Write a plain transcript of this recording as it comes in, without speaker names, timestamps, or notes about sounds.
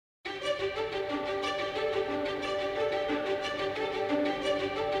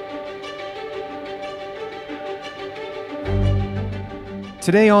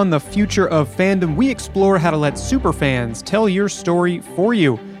Today on The Future of Fandom, we explore how to let superfans tell your story for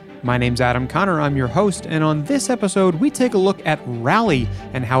you. My name's Adam Connor, I'm your host, and on this episode, we take a look at Rally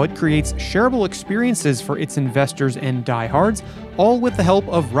and how it creates shareable experiences for its investors and diehards, all with the help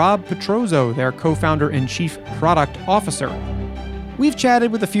of Rob Petrozzo, their co-founder and chief product officer. We've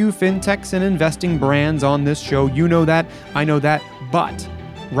chatted with a few fintechs and investing brands on this show. You know that, I know that, but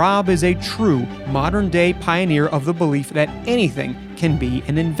Rob is a true modern-day pioneer of the belief that anything can be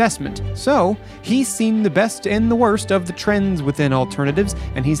an investment. So, he's seen the best and the worst of the trends within alternatives,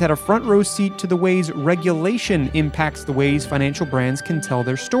 and he's had a front-row seat to the ways regulation impacts the ways financial brands can tell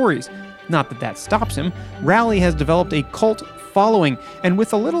their stories. Not that that stops him. Rally has developed a cult following, and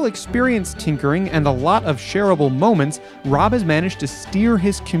with a little experience tinkering and a lot of shareable moments, Rob has managed to steer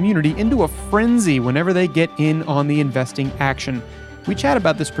his community into a frenzy whenever they get in on the investing action. We chat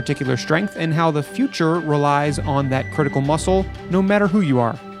about this particular strength and how the future relies on that critical muscle, no matter who you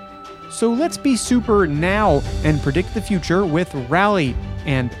are. So let's be super now and predict the future with Rally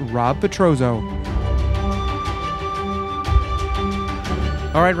and Rob Petrozzo.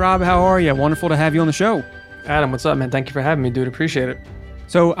 All right, Rob, how are you? Wonderful to have you on the show. Adam, what's up, man? Thank you for having me, dude. Appreciate it.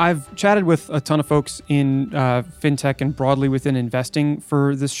 So I've chatted with a ton of folks in fintech and broadly within investing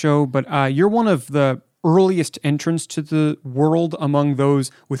for this show, but you're one of the earliest entrants to the world among those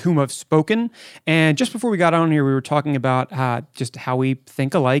with whom I've spoken. And just before we got on here, we were talking about just how we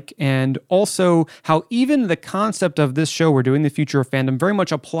think alike, and also how even the concept of this show, we're doing The Future of Fandom, very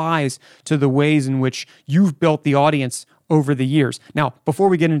much applies to the ways in which you've built the audience over the years. Now, before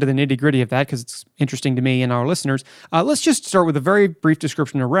we get into the nitty-gritty of that, because it's interesting to me and our listeners, let's just start with a very brief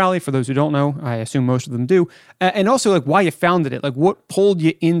description of Rally, for those who don't know. I assume most of them do. And also, like, why you founded it. Like, what pulled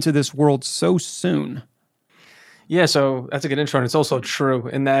you into this world so soon? Yeah, so that's a good intro, and it's also true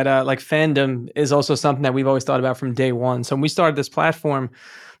in that fandom is also something that we've always thought about from day one. So when we started this platform,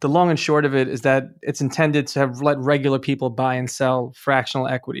 the long and short of it is that it's intended to let regular people buy and sell fractional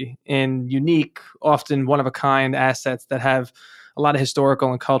equity in unique, often one-of-a-kind assets that have a lot of historical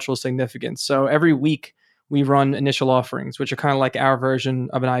and cultural significance. So every week we run initial offerings, which are kind of like our version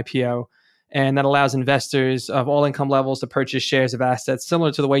of an IPO, and that allows investors of all income levels to purchase shares of assets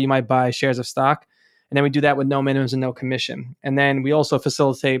similar to the way you might buy shares of stock. And then we do that with no minimums and no commission. And then we also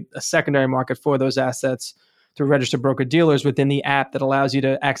facilitate a secondary market for those assets through registered broker-dealers within the app that allows you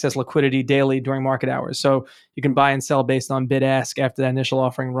to access liquidity daily during market hours. So you can buy and sell based on bid-ask after that initial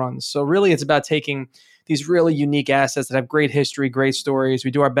offering runs. So really, it's about taking these really unique assets that have great history, great stories.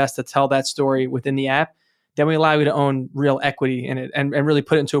 We do our best to tell that story within the app. Then we allow you to own real equity in it and really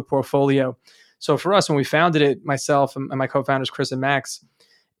put it into a portfolio. So for us, when we founded it, myself and my co-founders, Chris and Max,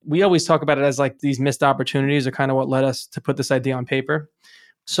 we always talk about it as like these missed opportunities are kind of what led us to put this idea on paper.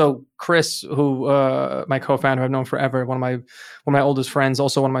 So Chris, who my co-founder I've known forever, one of my oldest friends,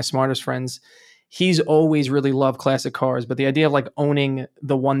 also one of my smartest friends, he's always really loved classic cars. But the idea of like owning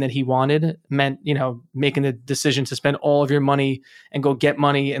the one that he wanted meant, making the decision to spend all of your money and go get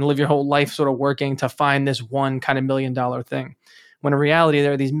money and live your whole life sort of working to find this one kind of $1 million thing. When in reality,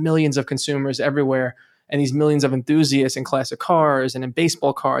 there are these millions of consumers everywhere and these millions of enthusiasts in classic cars and in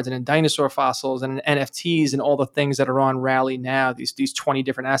baseball cards and in dinosaur fossils and in NFTs and all the things that are on Rally now, these 20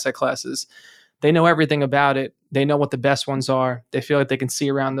 different asset classes. They know everything about it. They know what the best ones are. They feel like they can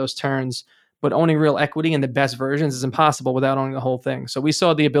see around those turns. But owning real equity in the best versions is impossible without owning the whole thing. So we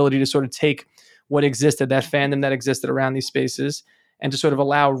saw the ability to sort of take what existed, that fandom that existed around these spaces, and to sort of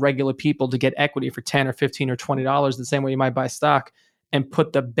allow regular people to get equity for $10 or $15 or $20 the same way you might buy stock, and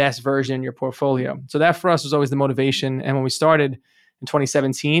put the best version in your portfolio. So that for us was always the motivation. And when we started in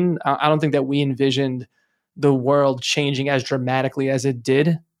 2017, I don't think that we envisioned the world changing as dramatically as it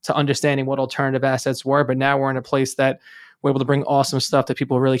did to understanding what alternative assets were. But now we're in a place that we're able to bring awesome stuff that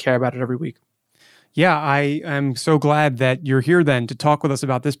people really care about it every week. Yeah, I am so glad that you're here then to talk with us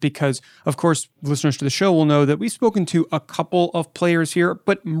about this because, of course, listeners to the show will know that we've spoken to a couple of players here,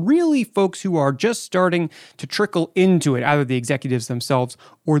 but really folks who are just starting to trickle into it, either the executives themselves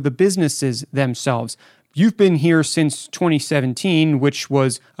or the businesses themselves. You've been here since 2017, which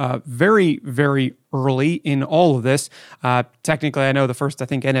was very, very early in all of this. Technically, I know the first,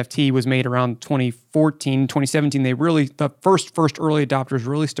 NFT was made around 2014, 2017. The first early adopters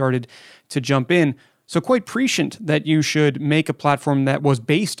really started to jump in. So quite prescient that you should make a platform that was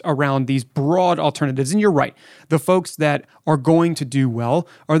based around these broad alternatives. And you're right. The folks that are going to do well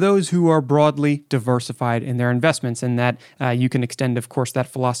are those who are broadly diversified in their investments, and that you can extend, of course, that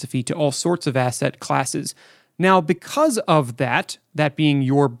philosophy to all sorts of asset classes. Now, because of that being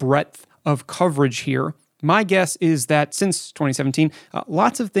your breadth of coverage here, my guess is that since 2017,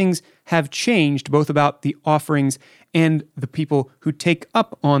 lots of things have changed, both about the offerings and the people who take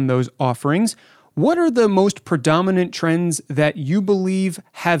up on those offerings. What are the most predominant trends that you believe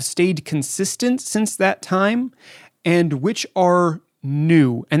have stayed consistent since that time, and which are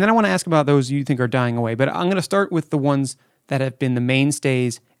new? And then I want to ask about those you think are dying away, but I'm going to start with the ones that have been the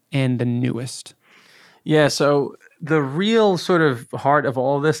mainstays and the newest. Yeah, so the real sort of heart of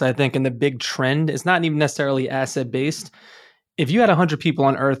all of this, I think, and the big trend is not even necessarily asset-based. If you had 100 people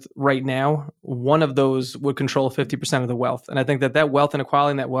on Earth right now, one of those would control 50% of the wealth. And I think that wealth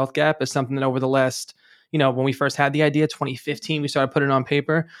inequality and that wealth gap is something that over the last, when we first had the idea, 2015, we started putting it on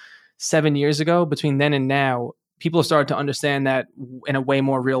paper. 7 years ago, between then and now, people have started to understand that in a way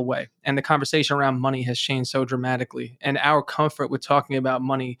more real way. And the conversation around money has changed so dramatically. And our comfort with talking about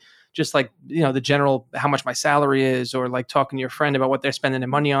money, just like, the general, how much my salary is, or like talking to your friend about what they're spending their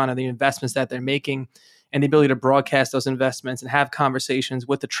money on or the investments that they're making, and the ability to broadcast those investments and have conversations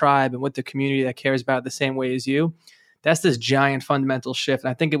with the tribe and with the community that cares about it the same way as you. That's this giant fundamental shift. And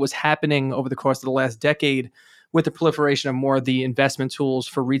I think it was happening over the course of the last decade with the proliferation of more of the investment tools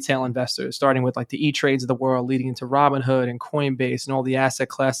for retail investors, starting with like the E-Trades of the world, leading into Robinhood and Coinbase and all the asset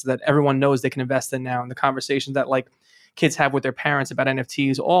classes that everyone knows they can invest in now. And the conversations that like kids have with their parents about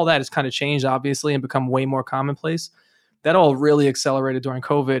NFTs, all that has kind of changed, obviously, and become way more commonplace. That all really accelerated during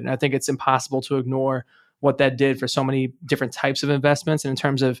COVID. And I think it's impossible to ignore what that did for so many different types of investments. And in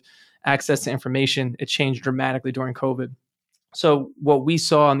terms of access to information, it changed dramatically during COVID. So what we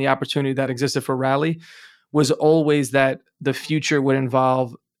saw on the opportunity that existed for Rally was always that the future would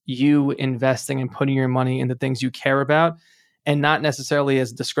involve you investing and putting your money in the things you care about, and not necessarily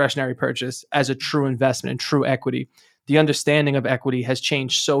as a discretionary purchase, as a true investment and true equity. The understanding of equity has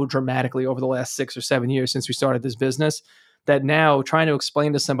changed so dramatically over the last 6 or 7 years since we started this business, that now trying to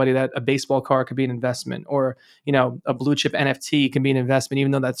explain to somebody that a baseball card could be an investment, or a blue chip NFT can be an investment,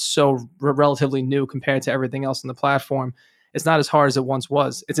 even though that's so relatively new compared to everything else on the platform, it's not as hard as it once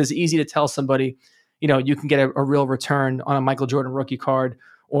was. It's as easy to tell somebody, you can get a real return on a Michael Jordan rookie card,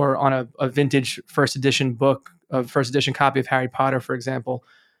 or on a vintage first edition book, a first edition copy of Harry Potter, for example.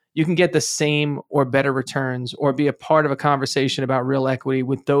 You can get the same or better returns, or be a part of a conversation about real equity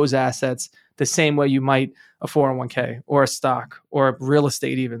with those assets the same way you might a 401k or a stock or real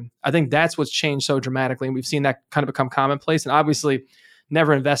estate even. I think that's what's changed so dramatically. And we've seen that kind of become commonplace. And obviously,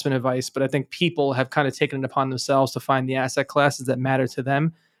 never investment advice, but I think people have kind of taken it upon themselves to find the asset classes that matter to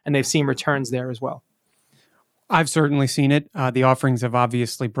them. And they've seen returns there as well. I've certainly seen it. The offerings have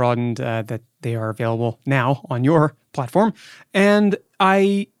obviously broadened, that they are available now on your platform. And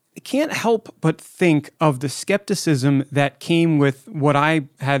I can't help but think of the skepticism that came with what I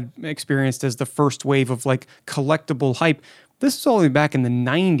had experienced as the first wave of like collectible hype. This is only back in the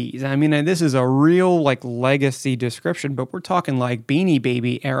 90s. I mean, this is a real like legacy description, but we're talking like Beanie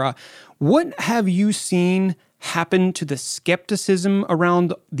Baby era. What have you seen happen to the skepticism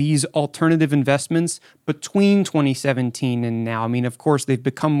around these alternative investments between 2017 and now? I mean, of course, they've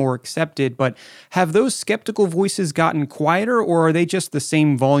become more accepted, but have those skeptical voices gotten quieter, or are they just the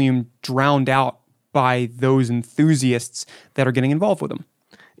same volume drowned out by those enthusiasts that are getting involved with them?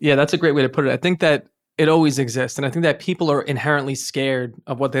 Yeah, that's a great way to put it. I think that it always exists. And I think that people are inherently scared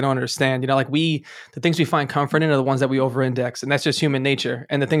of what they don't understand. The things we find comfort in are the ones that we over-index, and that's just human nature.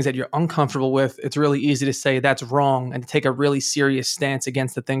 And the things that you're uncomfortable with, it's really easy to say that's wrong and to take a really serious stance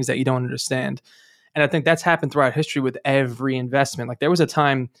against the things that you don't understand. And I think that's happened throughout history with every investment. Like there was a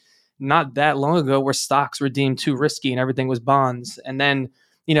time not that long ago where stocks were deemed too risky and everything was bonds. And then,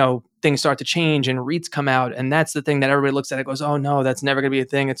 things start to change and REITs come out. And that's the thing that everybody looks at and goes, oh no, that's never going to be a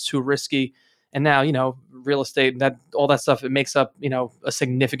thing. It's too risky. And now, real estate, that all that stuff, it makes up, a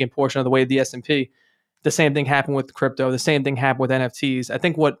significant portion of the weight of the S&P. The same thing happened with crypto. The same thing happened with NFTs. I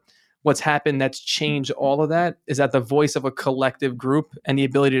think what's happened that's changed all of that is that the voice of a collective group and the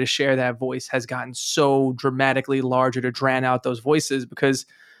ability to share that voice has gotten so dramatically larger to drown out those voices, because,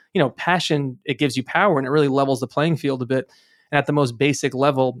 passion, it gives you power and it really levels the playing field a bit. And at the most basic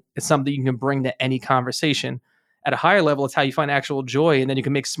level, it's something you can bring to any conversation. At a higher level, it's how you find actual joy, and then you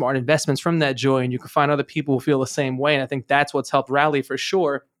can make smart investments from that joy, and you can find other people who feel the same way. And I think that's what's helped Rally for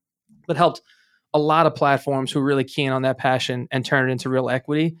sure, but helped a lot of platforms who are really keen on that passion and turn it into real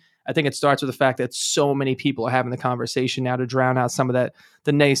equity. I think it starts with the fact that so many people are having the conversation now to drown out some of that,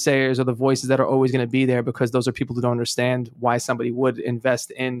 the naysayers or the voices that are always going to be there, because those are people who don't understand why somebody would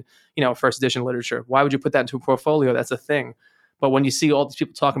invest in, first edition literature. Why would you put that into a portfolio? That's a thing. But when you see all these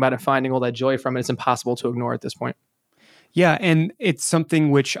people talking about it and finding all that joy from it, it's impossible to ignore at this point. Yeah, and it's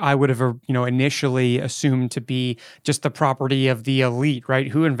something which I would have, initially assumed to be just the property of the elite, right?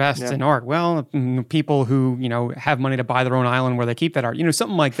 Who invests Yeah. in art? Well, people who, have money to buy their own island where they keep that art.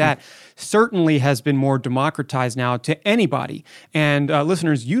 Something like that certainly has been more democratized now to anybody. And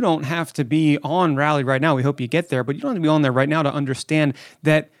listeners, you don't have to be on Rally right now. We hope you get there, but you don't have to be on there right now to understand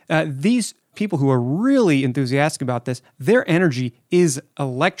that these people who are really enthusiastic about this, their energy is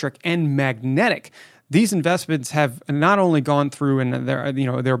electric and magnetic. These investments have not only gone through and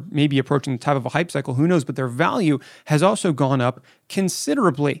they're maybe approaching the type of a hype cycle, who knows, but their value has also gone up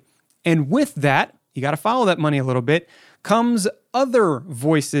considerably. And with that, you got to follow that money a little bit, comes other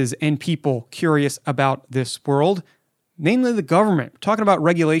voices and people curious about this world, namely the government. We're talking about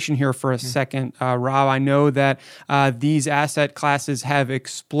regulation here for a second. Rob, I know that these asset classes have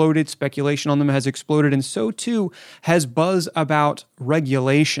exploded. Speculation on them has exploded, and so too has buzz about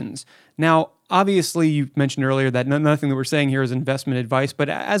regulations. Now, obviously, you mentioned earlier that nothing that we're saying here is investment advice, but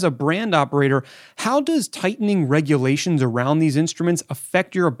as a brand operator, how does tightening regulations around these instruments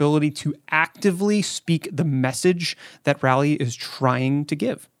affect your ability to actively speak the message that Rally is trying to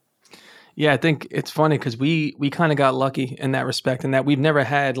give? Yeah, I think it's funny because we kind of got lucky in that respect, in that we've never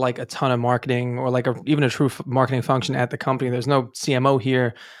had like a ton of marketing or like even a true marketing function at the company. There's no CMO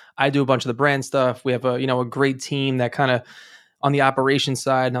here. I do a bunch of the brand stuff. We have a great team that kind of on the operations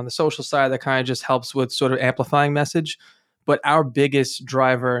side and on the social side that kind of just helps with sort of amplifying message. But our biggest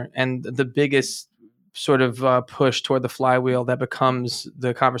driver and the biggest sort of push toward the flywheel that becomes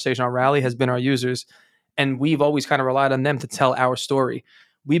the conversation on Rally has been our users. And we've always kind of relied on them to tell our story.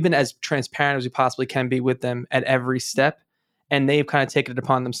 We've been as transparent as we possibly can be with them at every step. And they've kind of taken it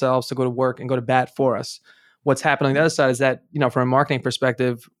upon themselves to go to work and go to bat for us. What's happening on the other side is that, from a marketing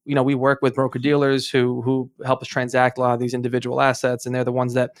perspective, we work with broker dealers who help us transact a lot of these individual assets. And they're the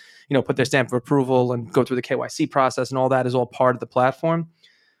ones that, put their stamp of approval and go through the KYC process, and all that is all part of the platform.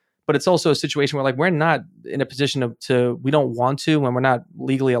 But it's also a situation where we're not in a position we don't want to, and we're not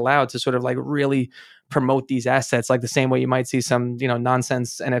legally allowed to sort of really promote these assets like the same way you might see some,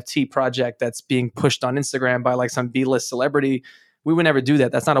 nonsense NFT project that's being pushed on Instagram by some B-list celebrity. We would never do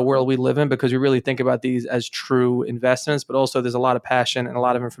that. That's not a world we live in, because we really think about these as true investments, but also there's a lot of passion and a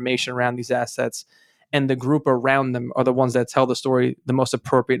lot of information around these assets. And the group around them are the ones that tell the story the most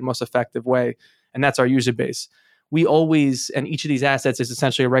appropriate, most effective way. And that's our user base. We always, and each of these assets is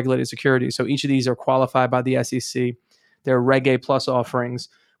essentially a regulated security. So each of these are qualified by the SEC. They're Reg A Plus offerings,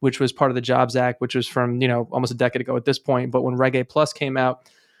 which was part of the Jobs Act, which was from, almost a decade ago at this point. But when Reg A Plus came out,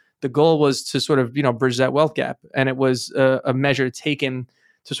 the goal was to sort of, bridge that wealth gap. And it was a measure taken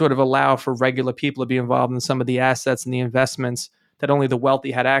to sort of allow for regular people to be involved in some of the assets and the investments that only the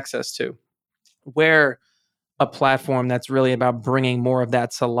wealthy had access to. We're a platform that's really about bringing more of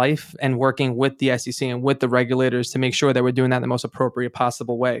that to life and working with the SEC and with the regulators to make sure that we're doing that in the most appropriate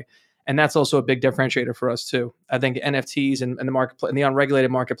possible way. And that's also a big differentiator for us too. I think NFTs and the market and the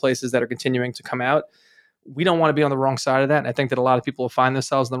unregulated marketplaces that are continuing to come out, we don't want to be on the wrong side of that. And I think that a lot of people will find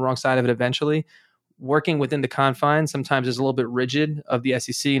themselves on the wrong side of it eventually. Working within the confines sometimes is a little bit rigid of the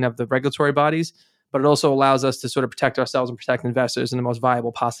SEC and of the regulatory bodies, but it also allows us to sort of protect ourselves and protect investors in the most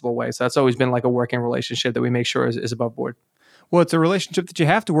viable possible way. So that's always been a working relationship that we make sure is above board. Well, it's a relationship that you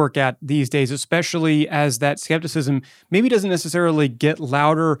have to work at these days, especially as that skepticism maybe doesn't necessarily get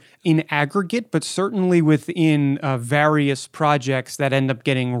louder in aggregate, but certainly within various projects that end up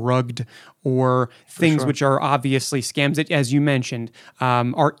getting rugged, or things which are obviously scams that, as you mentioned,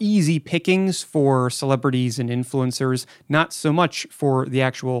 are easy pickings for celebrities and influencers, not so much for the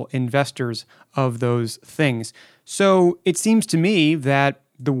actual investors of those things. So it seems to me that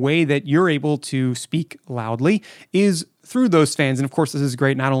the way that you're able to speak loudly is through those fans. And of course, this is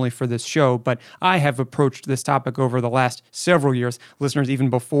great not only for this show, but I have approached this topic over the last several years, listeners,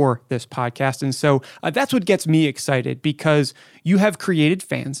 even before this podcast. And so that's what gets me excited, because you have created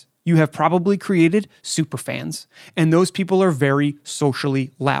fans. You have probably created super fans, and those people are very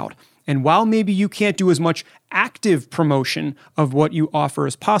socially loud. And while maybe you can't do as much active promotion of what you offer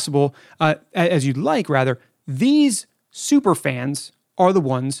as possible, as you'd like, rather, these super fans are the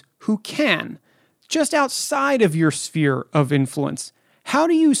ones who can. Just outside of your sphere of influence, how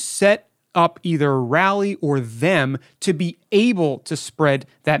do you set up either Rally or them to be able to spread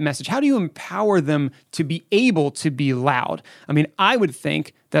that message? How do you empower them to be able to be loud? I mean, I would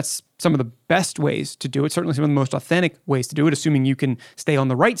think that's some of the best ways to do it, certainly some of the most authentic ways to do it, assuming you can stay on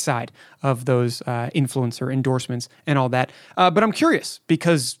the right side of those influencer endorsements and all that. But I'm curious,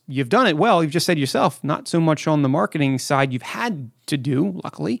 because you've done it well. You've just said yourself, not so much on the marketing side you've had to do,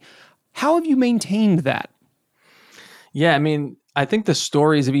 luckily. How have you maintained that? Yeah, I mean, I think the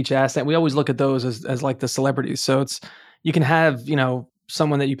stories of each asset, we always look at those as like the celebrities. So it's, you can have,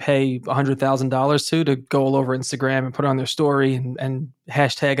 someone that you pay $100,000 to go all over Instagram and put it on their story and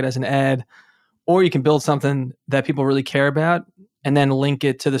hashtag it as an ad. Or you can build something that people really care about and then link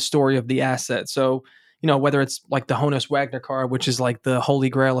it to the story of the asset. So, whether it's like the Honus Wagner card, which is like the holy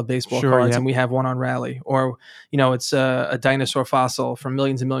grail of baseball cards, and we have one on Rally, or, it's a dinosaur fossil from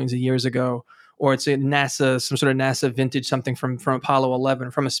millions and millions of years ago, or it's a NASA, some sort of NASA vintage, something from Apollo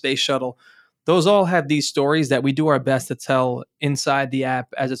 11, from a space shuttle. Those all have these stories that we do our best to tell inside the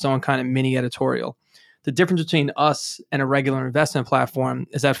app as its own kind of mini editorial. The difference between us and a regular investment platform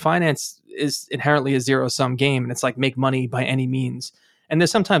is that finance is inherently a zero-sum game, and it's like make money by any means. And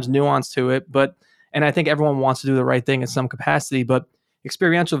there's sometimes nuance to it, and I think everyone wants to do the right thing in some capacity, but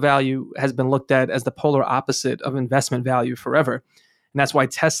experiential value has been looked at as the polar opposite of investment value forever. And that's why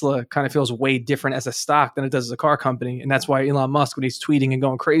Tesla kind of feels way different as a stock than it does as a car company. And that's why Elon Musk, when he's tweeting and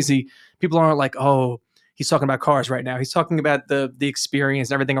going crazy, people aren't like, oh, he's talking about cars right now. He's talking about the experience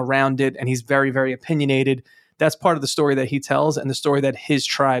and everything around it. And he's very, very opinionated. That's part of the story that he tells and the story that his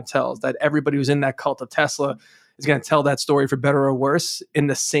tribe tells, that everybody who's in that cult of Tesla is going to tell that story for better or worse in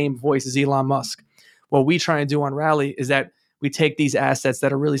the same voice as Elon Musk. What we try and do on Rally is that we take these assets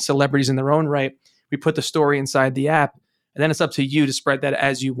that are really celebrities in their own right. We put the story inside the app, and then it's up to you to spread that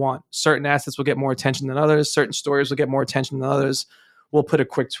as you want. Certain assets will get more attention than others. Certain stories will get more attention than others. We'll put a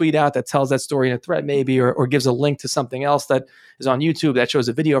quick tweet out that tells that story in a thread maybe, or gives a link to something else that is on YouTube that shows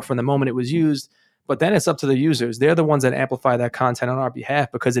a video from the moment it was used. But then it's up to the users. They're the ones that amplify that content on our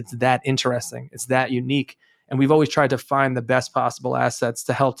behalf because it's that interesting. It's that unique. And we've always tried to find the best possible assets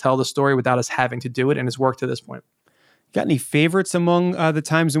to help tell the story without us having to do it. And it's worked to this point. Got any favorites among the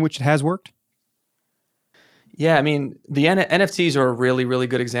times in which it has worked? Yeah, I mean, the NFTs are a really, really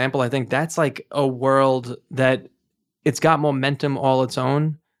good example. I think that's like a world that it's got momentum all its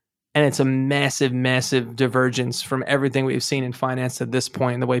own. And it's a massive, massive divergence from everything we've seen in finance at this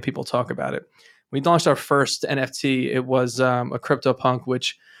point and the way people talk about it. We launched our first NFT. It was a CryptoPunk,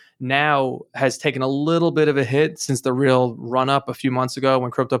 which now has taken a little bit of a hit since the real run-up a few months ago when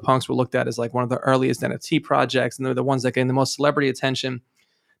CryptoPunks were looked at as like one of the earliest NFT projects, and they're the ones that gained the most celebrity attention.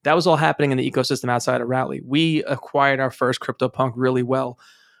 That was all happening in the ecosystem outside of Rally. We acquired our first CryptoPunk really well,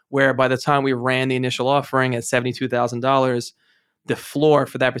 where by the time we ran the initial offering at $72,000, the floor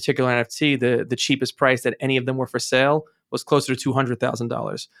for that particular NFT, the cheapest price that any of them were for sale, was closer to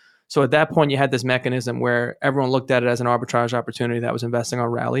 $200,000. So at that point, you had this mechanism where everyone looked at it as an arbitrage opportunity that was investing on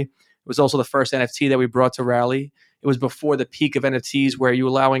Rally. It was also the first NFT that we brought to Rally. It was before the peak of NFTs, where you're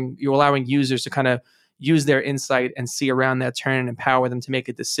allowing users to kind of use their insight and see around that turn and empower them to make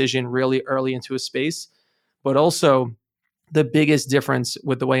a decision really early into a space. But also, the biggest difference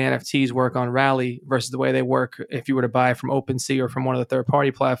with the way NFTs work on Rally versus the way they work if you were to buy from OpenSea or from one of the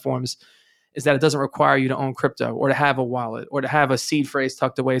third-party platforms is that it doesn't require you to own crypto or to have a wallet or to have a seed phrase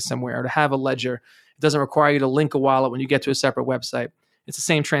tucked away somewhere or to have a ledger. It doesn't require you to link a wallet when you get to a separate website. It's the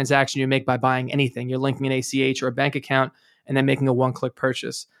same transaction you make by buying anything. You're linking an ACH or a bank account and then making a one-click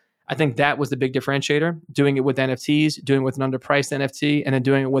purchase. I think that was the big differentiator, doing it with NFTs, doing it with an underpriced NFT, and then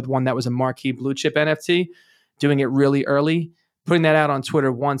doing it with one that was a marquee blue chip NFT, doing it really early. Putting that out on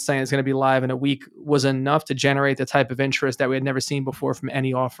Twitter once, saying it's going to be live in a week, was enough to generate the type of interest that we had never seen before from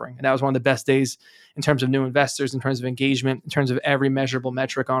any offering. And that was one of the best days in terms of new investors, in terms of engagement, in terms of every measurable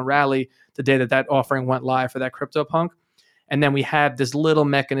metric on Rally, the day that offering went live for that CryptoPunk. And then we have this little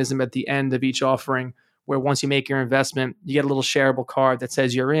mechanism at the end of each offering where once you make your investment, you get a little shareable card that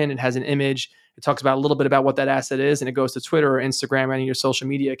says you're in. It has an image. It talks about a little bit about what that asset is, and it goes to Twitter or Instagram or any of your social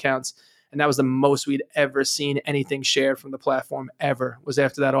media accounts. And that was the most we'd ever seen anything shared from the platform ever, was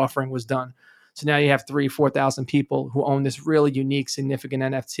after that offering was done. So now you have 4,000 people who own this really unique, significant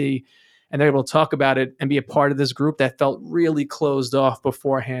NFT, and they're able to talk about it and be a part of this group that felt really closed off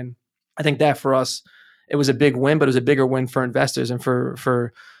beforehand. I think that for us, it was a big win, but it was a bigger win for investors and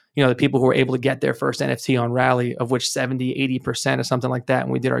for the people who were able to get their first NFT on Rally, of which 70, 80% or something like that,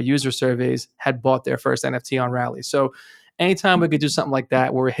 when we did our user surveys, had bought their first NFT on Rally. So anytime we could do something like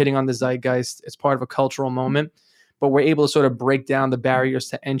that, where we're hitting on the zeitgeist, it's part of a cultural moment, but we're able to sort of break down the barriers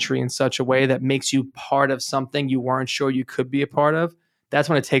to entry in such a way that makes you part of something you weren't sure you could be a part of. That's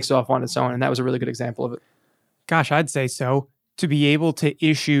when it takes off on its own. And that was a really good example of it. Gosh, I'd say so. To be able to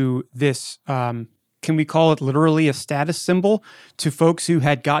issue this, can we call it literally a status symbol to folks who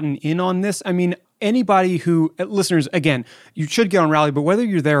had gotten in on this? I mean, anybody who, listeners, again, you should get on Rally, but whether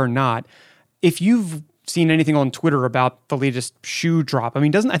you're there or not, if you've seen anything on Twitter about the latest shoe drop, I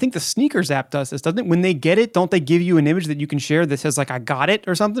mean, I think the sneakers app does this, doesn't it? When they get it, don't they give you an image that you can share that says like, I got it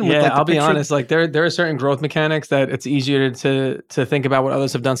or something? Yeah, with, like, I'll be honest, like there are certain growth mechanics that it's easier to think about what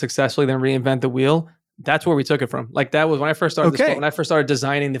others have done successfully than reinvent the wheel. That's where we took it from. Like that was when I first started Okay. when I first started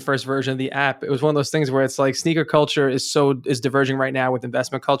designing the first version of the app. It was one of those things where it's like sneaker culture is diverging right now with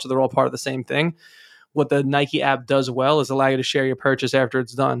investment culture. They're all part of the same thing. What the Nike app does well is allow you to share your purchase after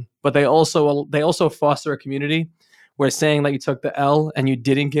it's done. But they also foster a community where saying that you took the L and you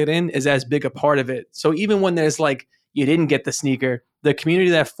didn't get in is as big a part of it. So even when there's like you didn't get the sneaker, the community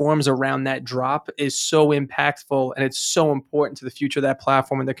that forms around that drop is so impactful and it's so important to the future of that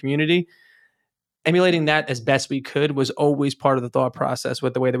platform and the community. Emulating that as best we could was always part of the thought process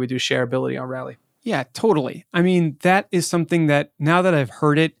with the way that we do shareability on Rally. Yeah, totally. I mean, that is something that now that I've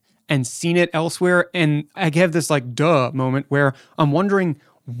heard it and seen it elsewhere, and I have this like duh moment where I'm wondering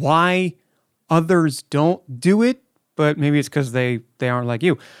why others don't do it, but maybe it's because they aren't like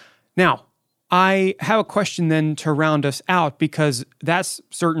you. Now, I have a question then to round us out, because that's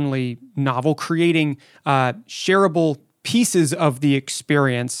certainly novel. Creating shareable pieces of the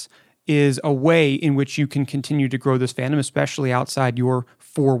experience is a way in which you can continue to grow this fandom, especially outside your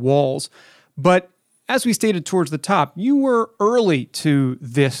four walls. But as we stated towards the top, you were early to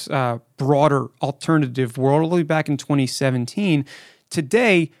this broader alternative world, only back in 2017.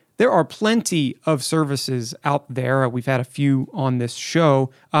 Today, there are plenty of services out there. We've had a few on this show,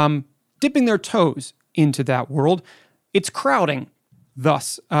 dipping their toes into that world. It's crowding.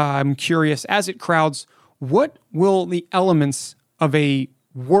 Thus, I'm curious, as it crowds, what will the elements of a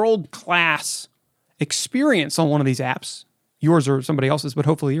world-class experience on one of these apps, yours or somebody else's, but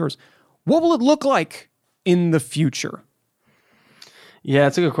hopefully yours, what will it look like in the future? Yeah,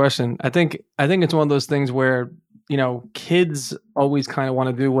 it's a good question. I think it's one of those things where, you know, kids always kind of want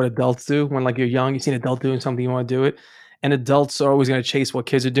to do what adults do. When like you're young, you see an adult doing something, you want to do it. And adults are always going to chase what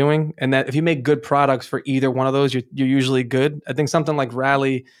kids are doing. And that if you make good products for either one of those, you're usually good. I think something like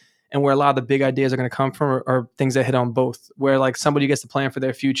Rally and where a lot of the big ideas are going to come from are things that hit on both, where like somebody gets to plan for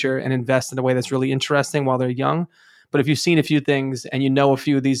their future and invest in a way that's really interesting while they're young. But if you've seen a few things and you know a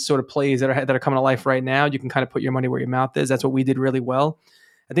few of these sort of plays that are coming to life right now, you can kind of put your money where your mouth is. That's what we did really well.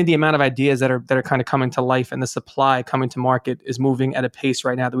 I think the amount of ideas that are kind of coming to life and the supply coming to market is moving at a pace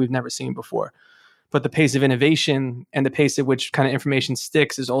right now that we've never seen before. But the pace of innovation and the pace at which kind of information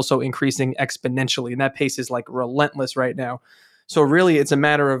sticks is also increasing exponentially. And that pace is like relentless right now. So really it's a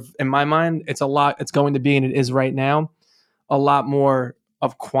matter of, in my mind, it's going to be, and it is right now, a lot more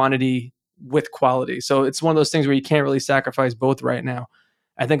of quantity with quality. So it's one of those things where you can't really sacrifice both right now.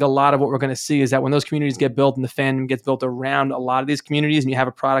 I think a lot of what we're going to see is that when those communities get built and the fandom gets built around a lot of these communities, and you have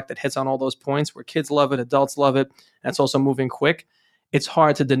a product that hits on all those points where kids love it, adults love it, and it's also moving quick, it's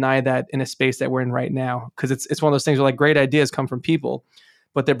hard to deny that in a space that we're in right now. Because it's one of those things where like great ideas come from people,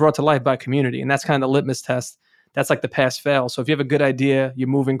 but they're brought to life by community. And that's kind of the litmus test. That's like the pass fail. So if you have a good idea, you're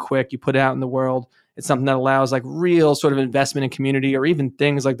moving quick, you put it out in the world, it's something that allows like real sort of investment in community, or even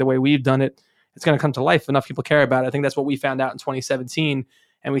things like the way we've done it, it's going to come to life. Enough people care about it. I think that's what we found out in 2017.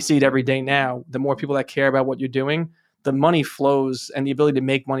 And we see it every day now. The more people that care about what you're doing, the money flows, and the ability to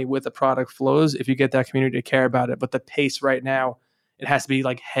make money with the product flows if you get that community to care about it. But the pace right now, it has to be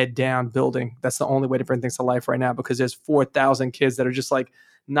like head down building. That's the only way to bring things to life right now, because there's 4,000 kids that are just like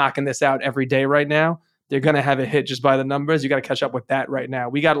knocking this out every day right now. They're going to have a hit just by the numbers. You got to catch up with that right now.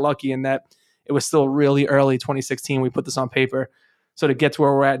 We got lucky in that it was still really early 2016. We put this on paper. So to get to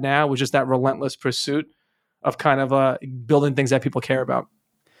where we're at now was just that relentless pursuit of kind of building things that people care about.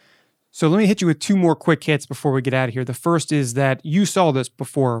 So let me hit you with two more quick hits before we get out of here. The first is that you saw this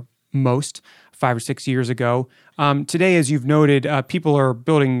before most 5 or 6 years ago. Today, as you've noted, people are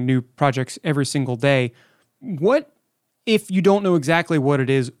building new projects every single day. What, if you don't know exactly what it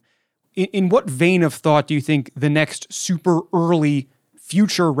is, in what vein of thought do you think the next super early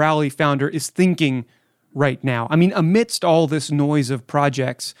future Rally founder is thinking right now? I mean, amidst all this noise of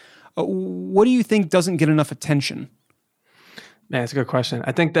projects, what do you think doesn't get enough attention? Man, that's a good question.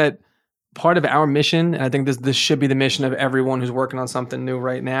 I think that part of our mission, and I think this should be the mission of everyone who's working on something new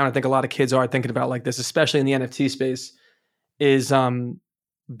right now, and I think a lot of kids are thinking about like this, especially in the NFT space, is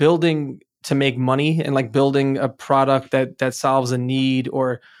building to make money and like building a product that solves a need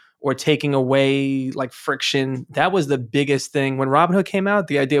or taking away like friction. That was the biggest thing. When Robinhood came out,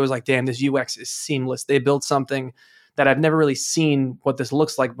 the idea was like, damn, this UX is seamless. They built something that I've never really seen what this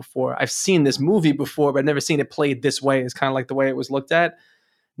looks like before. I've seen this movie before, but I've never seen it played this way. It's kind of like the way it was looked at.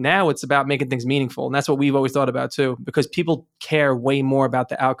 Now it's about making things meaningful. And that's what we've always thought about too, because people care way more about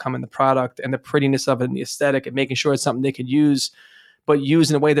the outcome and the product and the prettiness of it and the aesthetic and making sure it's something they could use, but use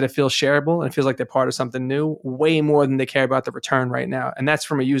in a way that it feels shareable and it feels like they're part of something new, way more than they care about the return right now. And that's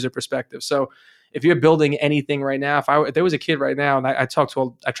from a user perspective. So if you're building anything right now, if there was a kid right now, and I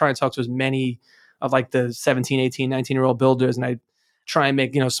try and talk to as many of like the 17, 18, 19-year-old builders, and try and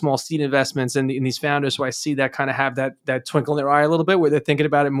make, small seed investments in these founders. So I see that kind of have that twinkle in their eye a little bit, where they're thinking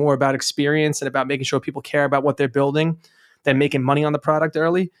about it more about experience and about making sure people care about what they're building than making money on the product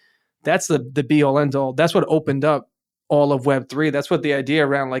early. That's the be all end all. That's what opened up all of Web3. That's what the idea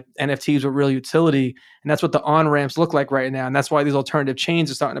around like NFTs with real utility. And that's what the on-ramps look like right now. And that's why these alternative chains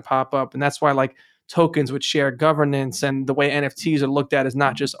are starting to pop up. And that's why like tokens with shared governance and the way NFTs are looked at as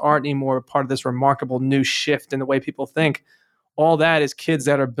not just art anymore, but part of this remarkable new shift in the way people think. All that is kids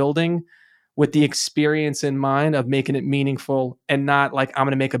that are building with the experience in mind of making it meaningful and not like, I'm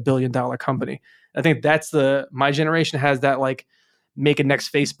going to make $1 billion company. I think that's my generation has that like make a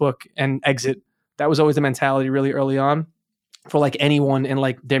next Facebook and exit. That was always the mentality really early on for like anyone in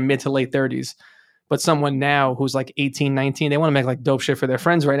like their mid to late 30s. But someone now who's like 18, 19, they want to make like dope shit for their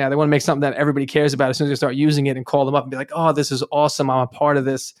friends right now. They want to make something that everybody cares about as soon as they start using it and call them up and be like, oh, this is awesome. I'm a part of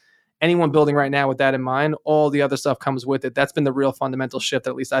this. Anyone building right now with that in mind, all the other stuff comes with it. That's been the real fundamental shift,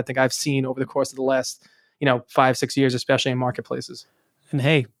 at least I think I've seen over the course of the last, 5-6 years, especially in marketplaces. And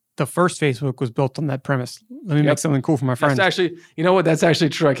hey, the first Facebook was built on that premise. Let me make something cool for my friends. That's actually, you know what? That's actually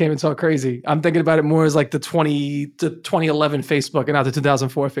true. I can't even talk crazy. I'm thinking about it more as like the 2011 Facebook and not the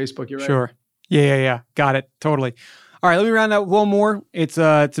 2004 Facebook. You're right. Sure. Yeah. Got it. Totally. All right, let me round out one more. It's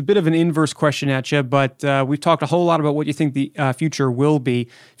a bit of an inverse question at you, but we've talked a whole lot about what you think the future will be.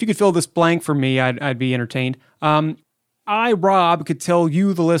 If you could fill this blank for me, I'd be entertained. I, Rob, could tell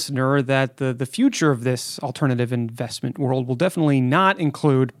you, the listener, that the future of this alternative investment world will definitely not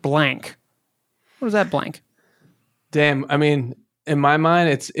include blank. What is that blank? Damn, I mean, in my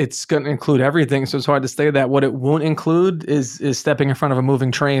mind, it's going to include everything, so it's hard to say that. What it won't include is stepping in front of a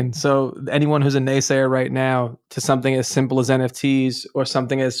moving train. So anyone who's a naysayer right now to something as simple as NFTs or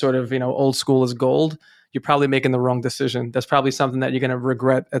something as sort of, old school as gold, you're probably making the wrong decision. That's probably something that you're going to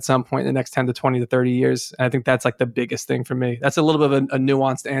regret at some point in the next 10 to 20 to 30 years. And I think that's like the biggest thing for me. That's a little bit of a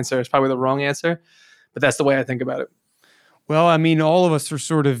nuanced answer. It's probably the wrong answer, but that's the way I think about it. Well, I mean, all of us are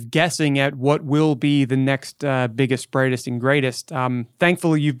sort of guessing at what will be the next biggest, brightest, and greatest.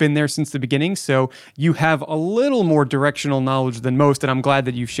 Thankfully, you've been there since the beginning, so you have a little more directional knowledge than most, and I'm glad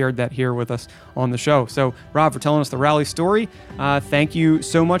that you've shared that here with us on the show. So, Rob, for telling us the rally story, thank you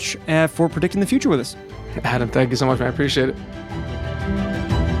so much for predicting the future with us. Adam, thank you so much, man. I appreciate it.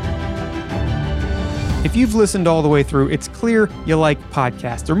 If you've listened all the way through, it's clear you like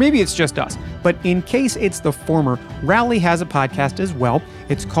podcasts, or maybe it's just us. But in case it's the former, Rally has a podcast as well.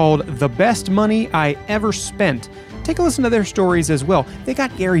 It's called The Best Money I Ever Spent. Take a listen to their stories as well. They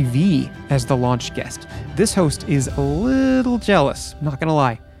got Gary Vee as the launch guest. This host is a little jealous, not gonna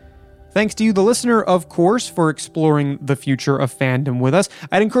lie. Thanks to you, the listener, of course, for exploring the future of fandom with us.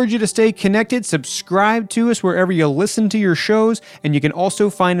 I'd encourage you to stay connected, subscribe to us wherever you listen to your shows, and you can also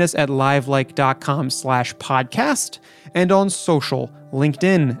find us at livelike.com/podcast and on social,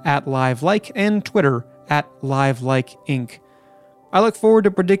 LinkedIn @livelike and Twitter @livelikeinc. I look forward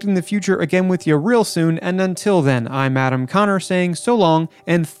to predicting the future again with you real soon, and until then, I'm Adam Connor saying so long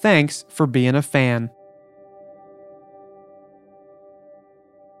and thanks for being a fan.